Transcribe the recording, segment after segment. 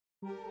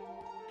I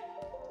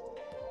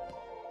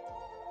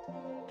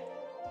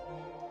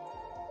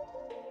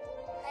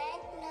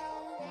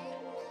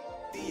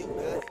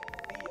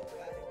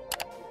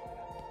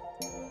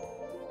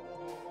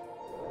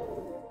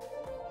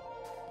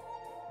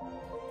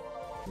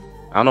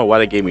don't know why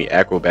they gave me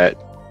acrobat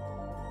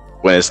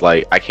when it's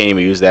like I can't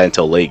even use that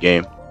until late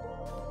game.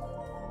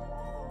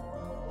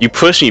 You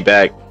push me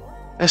back.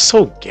 That's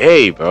so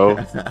gay,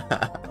 bro.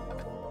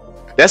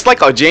 That's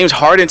like a James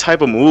Harden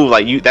type of move.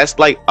 Like you, that's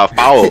like a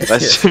foul.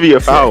 That should be a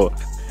foul.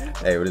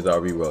 Hey, but it's all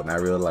real world,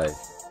 not real life.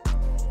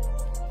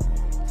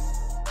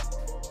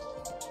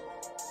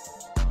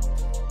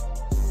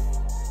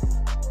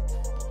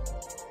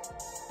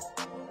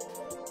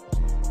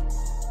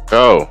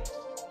 Bro.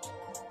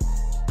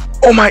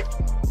 Oh my.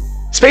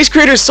 Space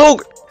Creator is so.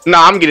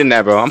 Nah, I'm getting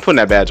that, bro. I'm putting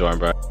that badge on,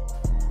 bro.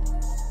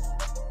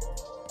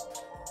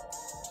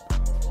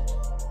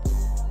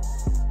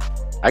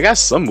 I got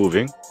some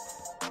moving.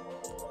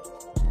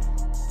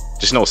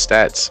 Just no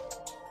stats.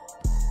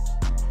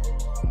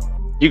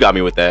 You got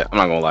me with that. I'm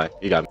not gonna lie.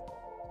 You got me.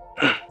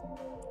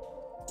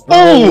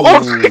 Oh!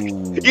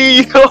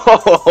 Yo!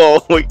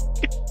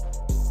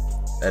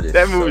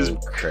 That move so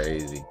is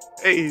crazy.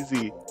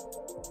 Crazy.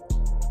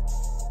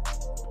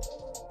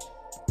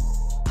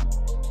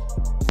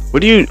 What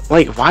do you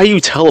like? Why are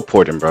you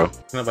teleporting, bro?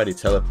 Nobody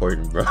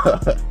teleporting, bro.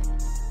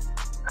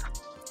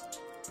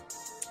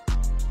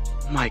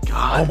 Oh my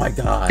god. Oh my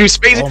god. Dude,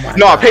 space. Oh my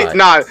no,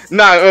 god.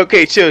 nah.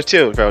 Okay,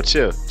 chill, bro.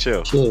 Chill.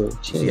 You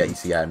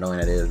see how annoying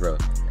that is, bro.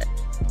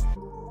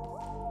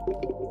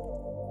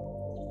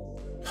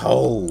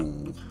 Oh.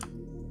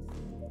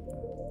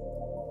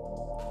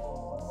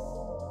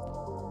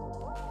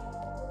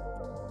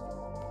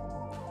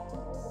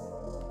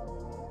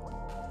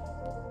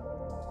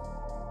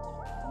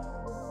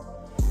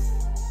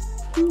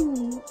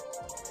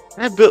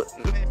 That build,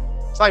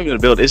 it's not even a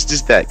build. It's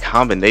just that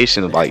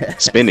combination of like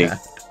spinning.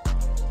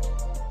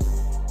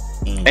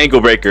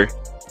 Ankle breaker.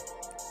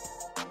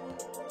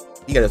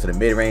 You got us to the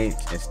mid range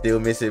and still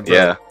miss it, bro.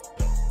 Yeah,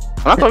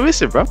 I'm not gonna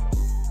miss it, bro.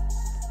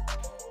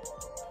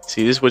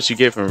 See, this is what you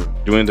get from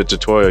doing the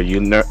tutorial. You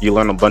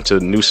learn a bunch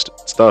of new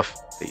stuff.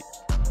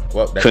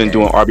 Well, couldn't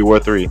do an RB War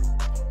 3.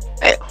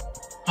 I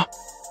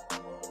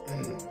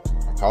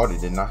called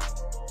it, didn't I?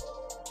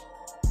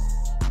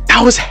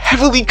 That was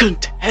heavily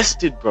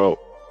contested, bro.